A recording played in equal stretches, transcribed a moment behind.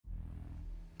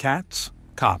Cats,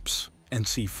 cops, and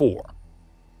C4.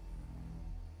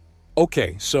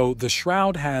 Okay, so the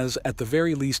Shroud has at the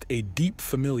very least a deep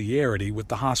familiarity with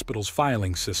the hospital's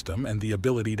filing system and the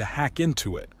ability to hack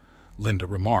into it, Linda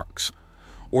remarks,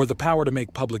 or the power to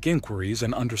make public inquiries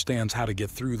and understands how to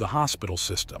get through the hospital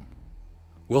system.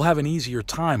 We'll have an easier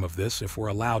time of this if we're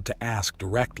allowed to ask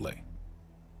directly.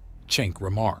 Cenk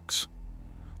remarks.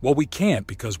 Well, we can't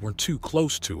because we're too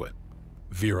close to it,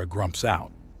 Vera grumps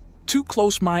out. Too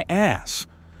close my ass.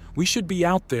 We should be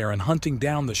out there and hunting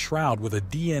down the Shroud with a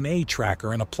DNA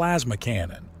tracker and a plasma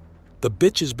cannon. The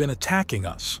bitch has been attacking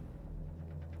us.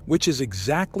 Which is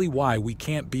exactly why we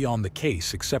can't be on the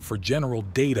case except for general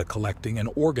data collecting and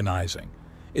organizing.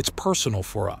 It's personal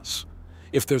for us.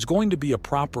 If there's going to be a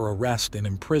proper arrest and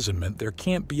imprisonment, there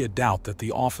can't be a doubt that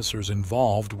the officers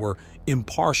involved were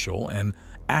impartial and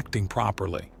acting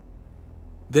properly.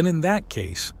 Then in that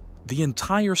case, the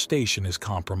entire station is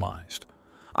compromised.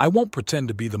 I won't pretend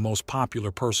to be the most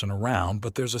popular person around,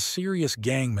 but there's a serious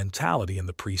gang mentality in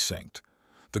the precinct.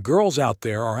 The girls out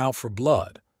there are out for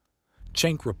blood.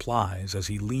 Cenk replies as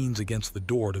he leans against the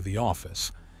door to the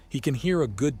office. He can hear a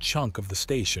good chunk of the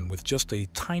station with just a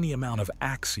tiny amount of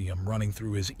axiom running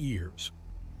through his ears.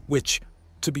 Which,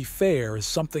 to be fair, is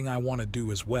something I want to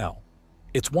do as well.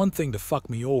 It's one thing to fuck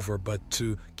me over, but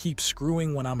to keep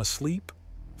screwing when I'm asleep?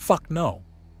 Fuck no.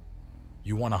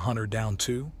 You want to hunt her down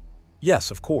too? Yes,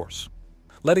 of course.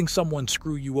 Letting someone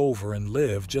screw you over and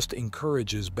live just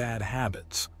encourages bad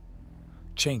habits.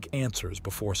 Cenk answers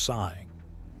before sighing.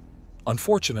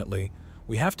 Unfortunately,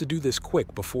 we have to do this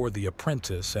quick before the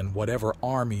apprentice and whatever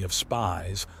army of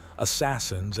spies,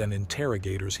 assassins, and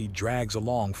interrogators he drags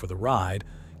along for the ride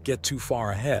get too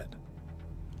far ahead.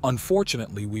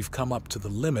 Unfortunately, we've come up to the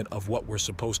limit of what we're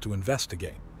supposed to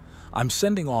investigate. I'm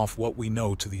sending off what we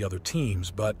know to the other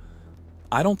teams, but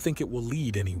I don't think it will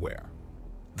lead anywhere.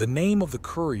 The name of the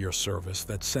courier service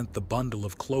that sent the bundle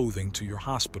of clothing to your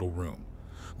hospital room,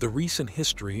 the recent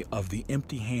history of the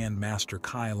empty-hand Master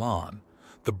Kylon,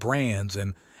 the brands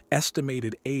and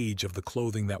estimated age of the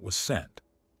clothing that was sent,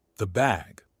 the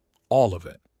bag, all of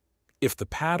it. If the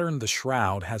pattern the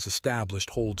Shroud has established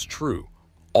holds true,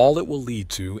 all it will lead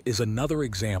to is another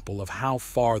example of how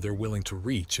far they're willing to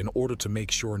reach in order to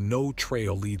make sure no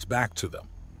trail leads back to them.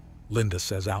 Linda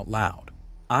says out loud,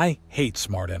 I hate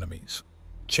smart enemies.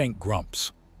 Cenk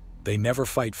grumps. They never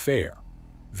fight fair.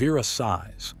 Vera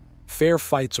sighs. Fair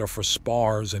fights are for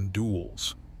spars and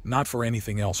duels, not for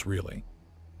anything else really.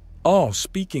 Oh,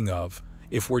 speaking of,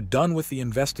 if we're done with the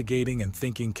investigating and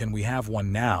thinking can we have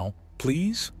one now,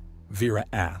 please? Vera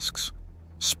asks.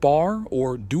 Spar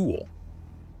or duel?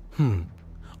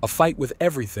 A fight with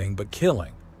everything but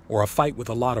killing, or a fight with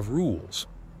a lot of rules.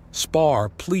 Spar,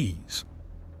 please.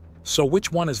 So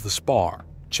which one is the spar?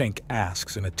 Cenk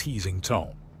asks in a teasing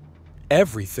tone.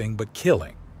 Everything but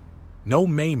killing. No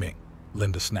maiming,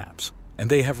 Linda snaps, and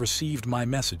they have received my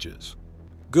messages.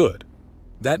 Good.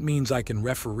 That means I can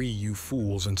referee you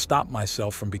fools and stop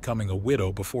myself from becoming a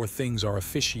widow before things are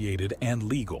officiated and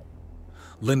legal.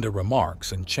 Linda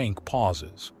remarks and Cenk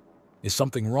pauses. Is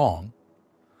something wrong?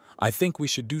 I think we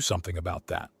should do something about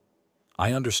that.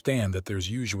 I understand that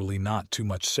there's usually not too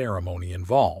much ceremony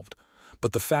involved,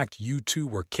 but the fact you two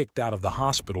were kicked out of the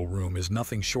hospital room is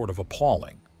nothing short of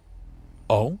appalling.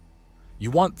 Oh? You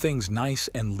want things nice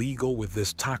and legal with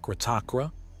this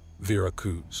takra? Vera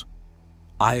coos.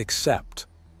 I accept.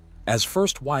 As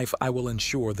first wife, I will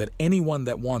ensure that anyone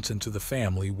that wants into the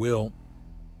family will.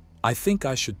 I think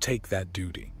I should take that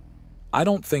duty. I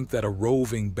don't think that a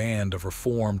roving band of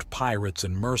reformed pirates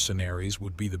and mercenaries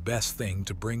would be the best thing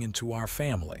to bring into our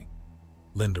family,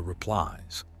 Linda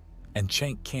replies. And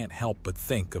Cenk can't help but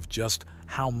think of just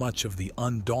how much of the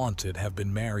undaunted have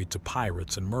been married to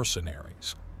pirates and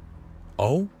mercenaries.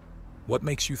 Oh? What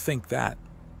makes you think that?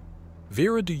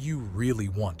 Vera, do you really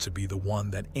want to be the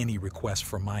one that any request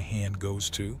from my hand goes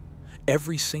to?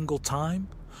 Every single time?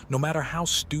 No matter how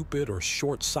stupid or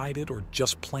short-sighted or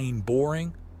just plain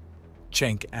boring?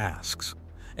 Cenk asks,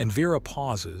 and Vera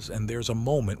pauses, and there's a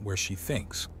moment where she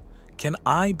thinks, can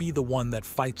I be the one that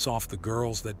fights off the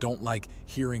girls that don't like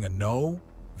hearing a no?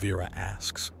 Vera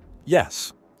asks.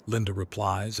 Yes, Linda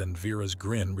replies, and Vera's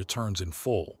grin returns in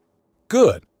full.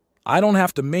 Good. I don't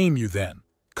have to maim you then.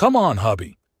 Come on,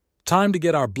 hubby. Time to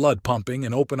get our blood pumping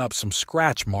and open up some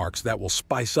scratch marks that will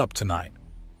spice up tonight.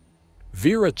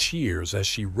 Vera cheers as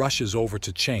she rushes over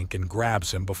to Cenk and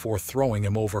grabs him before throwing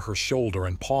him over her shoulder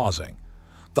and pausing.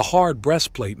 The hard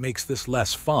breastplate makes this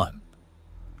less fun.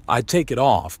 I'd take it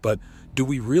off, but do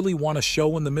we really want a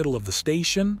show in the middle of the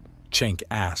station? Cenk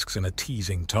asks in a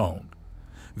teasing tone.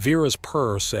 Vera's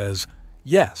purr says,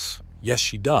 yes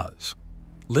she does.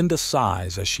 Linda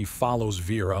sighs as she follows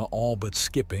Vera, all but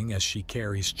skipping as she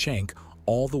carries Cenk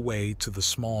all the way to the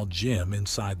small gym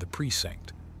inside the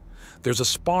precinct. There's a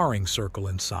sparring circle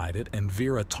inside it, and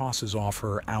Vera tosses off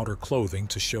her outer clothing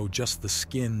to show just the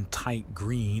skin-tight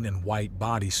green and white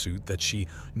bodysuit that she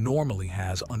normally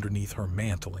has underneath her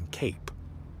mantle and cape.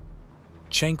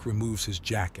 Cenk removes his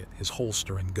jacket, his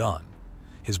holster, and gun.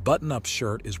 His button-up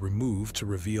shirt is removed to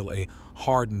reveal a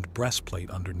hardened breastplate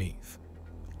underneath.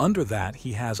 Under that,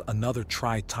 he has another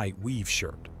tri-tight weave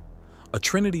shirt. A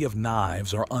trinity of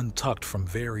knives are untucked from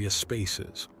various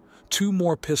spaces. 2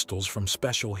 more pistols from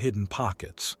special hidden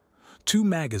pockets, 2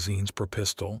 magazines per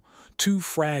pistol, 2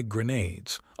 frag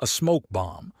grenades, a smoke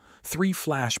bomb, 3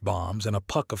 flash bombs, and a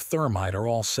puck of thermite are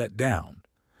all set down.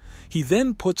 He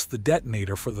then puts the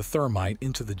detonator for the thermite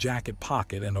into the jacket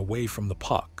pocket and away from the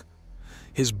puck.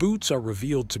 His boots are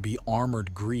revealed to be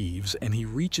armored greaves, and he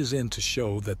reaches in to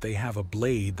show that they have a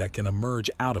blade that can emerge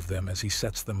out of them as he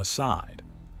sets them aside.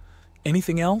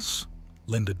 "Anything else?"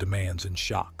 Linda demands in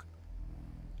shock.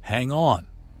 "Hang on,"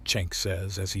 Cenk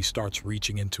says as he starts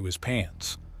reaching into his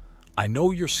pants. "I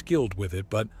know you're skilled with it,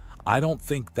 but I don't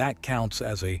think that counts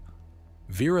as a—"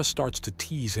 Vera starts to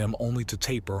tease him only to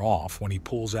taper off when he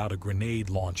pulls out a grenade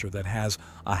launcher that has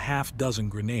a half-dozen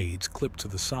grenades clipped to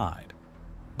the side.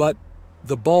 "But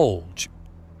the bulge,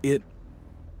 it—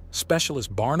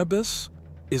 Specialist Barnabas,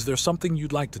 is there something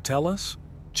you'd like to tell us?"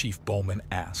 Chief Bowman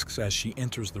asks as she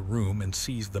enters the room and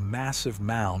sees the massive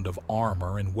mound of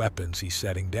armor and weapons he's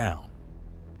setting down.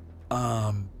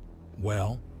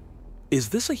 Well, is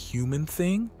this a human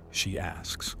thing?" she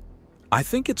asks. "I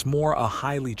think it's more a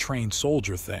highly trained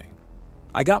soldier thing.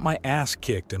 I got my ass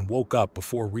kicked and woke up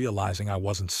before realizing I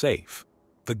wasn't safe.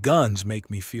 The guns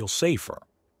make me feel safer."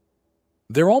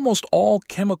 "They're almost all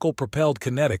chemical-propelled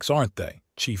kinetics, aren't they?"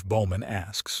 Chief Bowman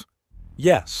asks.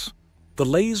 "Yes. The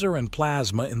laser and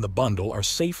plasma in the bundle are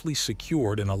safely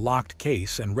secured in a locked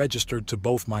case and registered to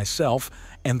both myself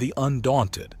and the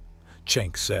Undaunted,"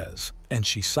 Cenk says, and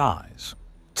she sighs.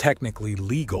 "Technically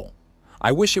legal.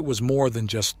 I wish it was more than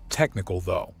just technical,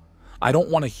 though. I don't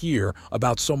want to hear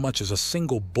about so much as a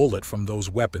single bullet from those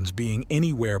weapons being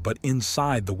anywhere but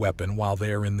inside the weapon while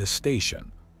they are in this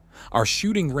station. Our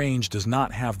shooting range does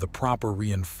not have the proper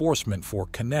reinforcement for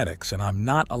kinetics, and I'm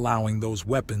not allowing those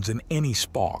weapons in any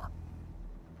spar,"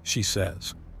 she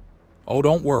says. "Oh,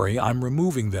 don't worry, I'm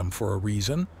removing them for a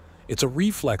reason. It's a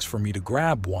reflex for me to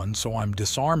grab one, so I'm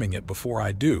disarming it before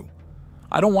I do.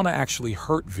 I don't want to actually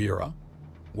hurt Vera.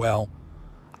 Well,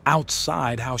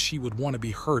 outside how she would want to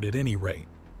be hurt at any rate.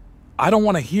 I don't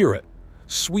want to hear it.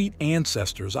 Sweet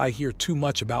ancestors, I hear too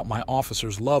much about my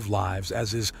officers' love lives,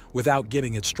 as is without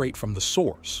getting it straight from the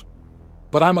source.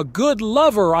 But I'm a good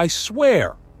lover, I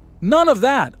swear. None of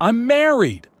that. I'm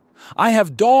married. I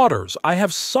have daughters. I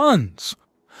have sons.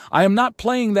 I am not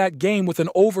playing that game with an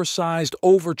oversized,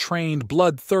 overtrained,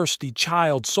 bloodthirsty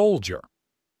child soldier.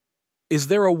 Is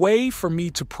there a way for me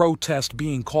to protest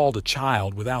being called a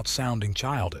child without sounding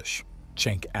childish?"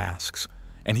 Cenk asks,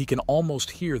 and he can almost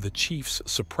hear the chief's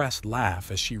suppressed laugh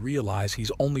as she realizes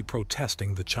he's only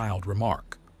protesting the child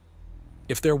remark.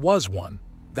 If there was one,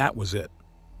 that was it.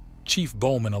 Chief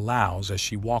Bowman allows as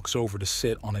she walks over to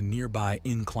sit on a nearby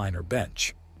incliner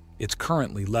bench. It's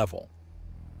currently level.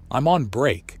 "I'm on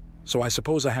break, so I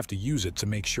suppose I have to use it to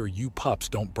make sure you pups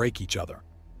don't break each other."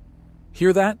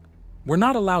 "Hear that? We're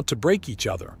not allowed to break each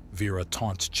other," Vera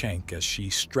taunts Cenk as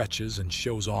she stretches and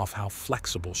shows off how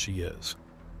flexible she is.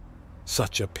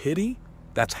 "Such a pity?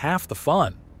 That's half the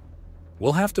fun."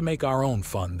 "We'll have to make our own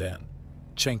fun then,"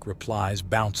 Cenk replies,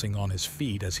 bouncing on his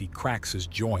feet as he cracks his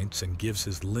joints and gives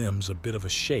his limbs a bit of a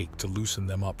shake to loosen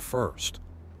them up first.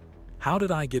 "How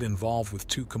did I get involved with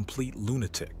 2 complete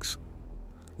lunatics?"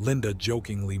 Linda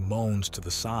jokingly moans to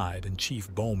the side and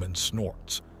Chief Bowman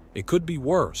snorts. "It could be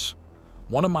worse.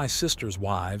 One of my sister's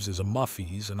wives is a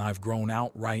Muffy's, and I've grown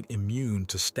outright immune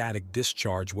to static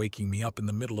discharge waking me up in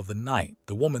the middle of the night.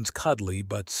 The woman's cuddly,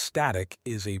 but static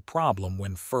is a problem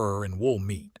when fur and wool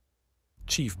meet."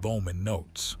 Chief Bowman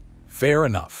notes. "Fair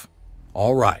enough.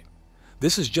 All right.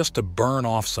 This is just to burn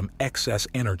off some excess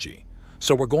energy.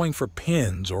 So we're going for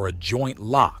pins or a joint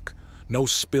lock. No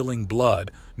spilling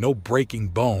blood, no breaking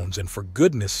bones, and for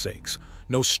goodness sakes,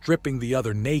 no stripping the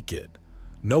other naked.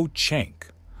 No Cenk.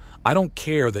 I don't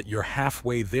care that you're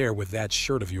halfway there with that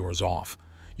shirt of yours off.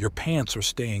 Your pants are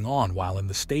staying on while in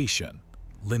the station,"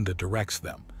 Linda directs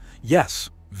them. "Yes,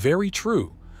 very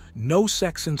true. No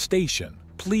sex in station,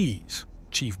 please,"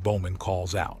 Chief Bowman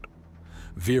calls out.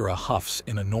 Vera huffs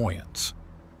in annoyance.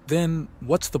 "Then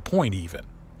what's the point even?"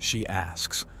 she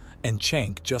asks, and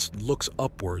Cenk just looks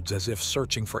upwards as if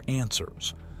searching for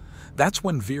answers. That's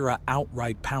when Vera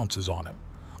outright pounces on him.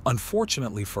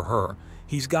 Unfortunately for her,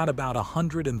 he's got about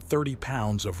 130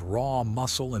 pounds of raw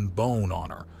muscle and bone on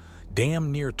her,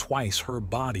 damn near twice her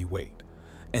body weight.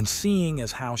 And seeing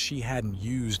as how she hadn't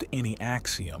used any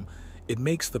axiom, it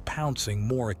makes the pouncing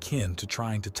more akin to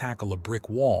trying to tackle a brick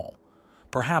wall.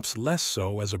 Perhaps less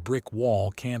so, as a brick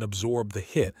wall can't absorb the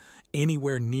hit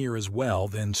anywhere near as well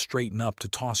than straighten up to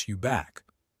toss you back.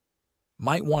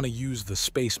 Might want to use the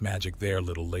space magic there,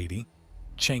 little lady.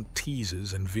 Cenk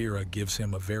teases, and Vera gives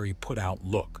him a very put-out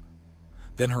look.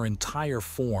 Then her entire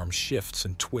form shifts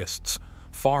and twists,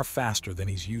 far faster than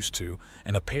he's used to,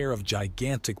 and a pair of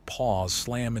gigantic paws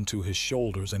slam into his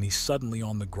shoulders, and he's suddenly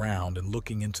on the ground and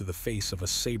looking into the face of a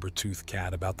saber-toothed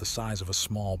cat about the size of a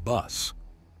small bus.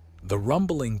 The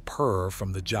rumbling purr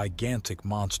from the gigantic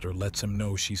monster lets him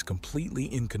know she's completely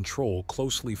in control,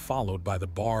 closely followed by the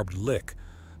barbed lick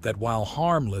that, while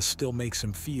harmless, still makes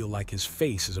him feel like his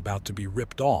face is about to be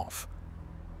ripped off.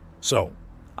 So,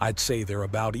 I'd say they're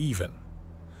about even.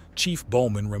 Chief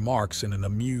Bowman remarks in an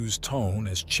amused tone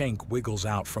as Cenk wiggles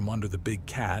out from under the big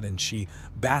cat and she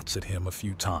bats at him a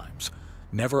few times,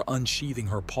 never unsheathing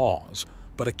her paws,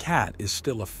 but a cat is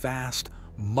still a fast,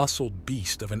 muscled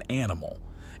beast of an animal,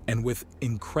 and with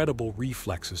incredible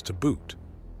reflexes to boot.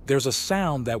 There's a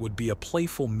sound that would be a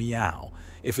playful meow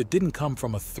if it didn't come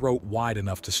from a throat wide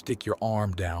enough to stick your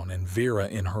arm down, and Vera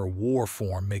in her war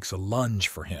form makes a lunge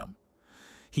for him.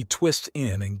 He twists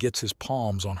in and gets his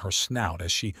palms on her snout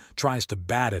as she tries to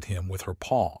bat at him with her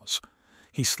paws.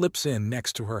 He slips in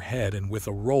next to her head and with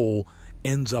a roll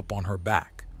ends up on her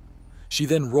back. She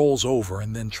then rolls over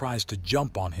and then tries to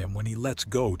jump on him when he lets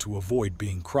go to avoid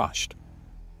being crushed.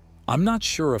 I'm not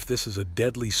sure if this is a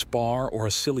deadly spar or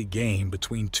a silly game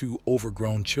between two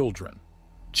overgrown children,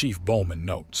 Chief Bowman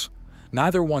notes.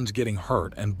 Neither one's getting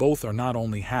hurt, and both are not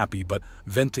only happy but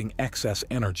venting excess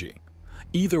energy.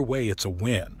 Either way, it's a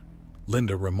win,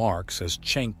 Linda remarks as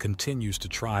Cenk continues to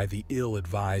try the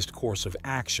ill-advised course of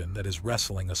action that is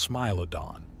wrestling a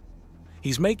Smilodon.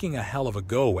 He's making a hell of a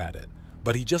go at it,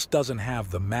 but he just doesn't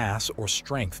have the mass or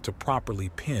strength to properly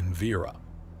pin Vera.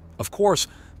 Of course,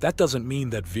 that doesn't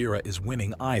mean that Vera is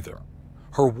winning either.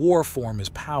 Her war form is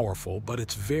powerful, but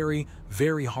it's very,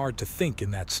 very hard to think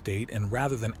in that state, and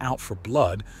rather than out for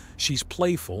blood, she's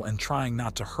playful and trying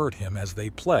not to hurt him as they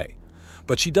play.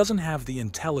 But she doesn't have the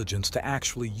intelligence to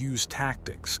actually use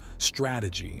tactics,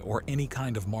 strategy, or any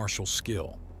kind of martial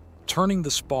skill, turning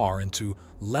the spar into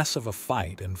less of a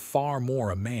fight and far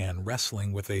more a man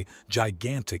wrestling with a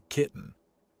gigantic kitten.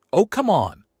 "Oh, come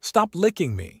on, stop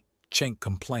licking me," Cenk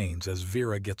complains as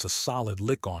Vera gets a solid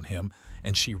lick on him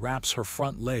and she wraps her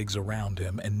front legs around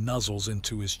him and nuzzles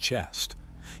into his chest.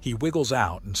 He wiggles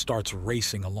out and starts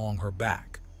racing along her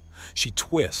back. She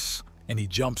twists, and he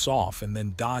jumps off and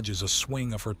then dodges a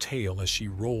swing of her tail as she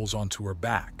rolls onto her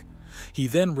back. He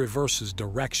then reverses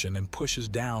direction and pushes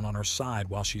down on her side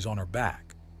while she's on her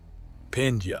back.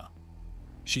 "Pinned ya."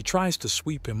 She tries to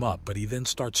sweep him up, but he then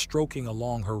starts stroking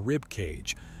along her rib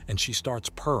cage and she starts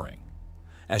purring.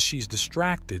 As she's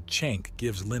distracted, Cenk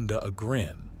gives Linda a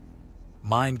grin.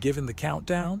 "Mind giving the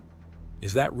countdown?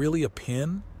 Is that really a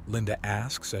pin?" Linda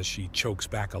asks as she chokes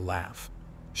back a laugh.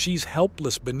 "She's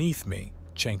helpless beneath me,"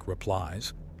 Cenk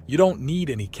replies. "You don't need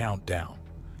any countdown.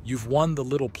 You've won the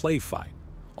little play fight.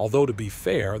 Although to be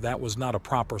fair, that was not a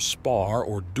proper spar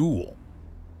or duel."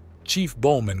 Chief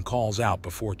Bowman calls out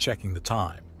before checking the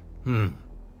time.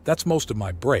 That's most of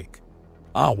my break."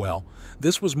 "Ah well,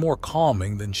 this was more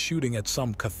calming than shooting at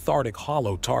some cathartic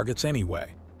hollow targets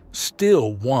anyway."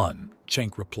 "Still won,"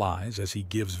 Cenk replies as he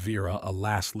gives Vera a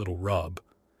last little rub.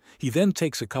 He then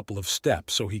takes a couple of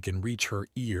steps so he can reach her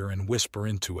ear and whisper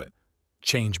into it,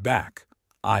 "Change back.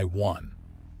 I won."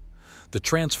 The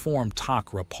transformed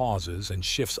Takra pauses and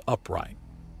shifts upright.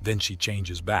 Then she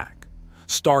changes back,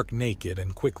 stark naked,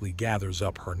 and quickly gathers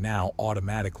up her now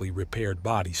automatically repaired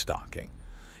body stocking.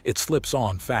 It slips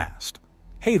on fast.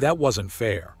 "Hey, that wasn't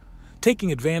fair.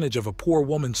 Taking advantage of a poor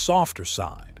woman's softer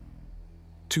side."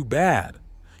 "Too bad.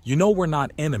 You know we're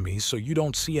not enemies, so you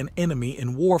don't see an enemy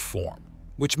in war form,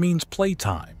 which means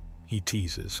playtime," he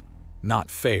teases. "Not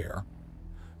fair."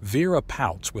 Vera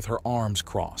pouts with her arms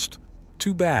crossed.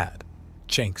 "Too bad,"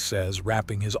 Cenk says,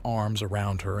 wrapping his arms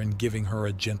around her and giving her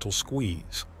a gentle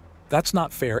squeeze. "That's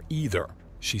not fair either,"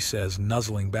 she says,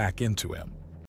 nuzzling back into him.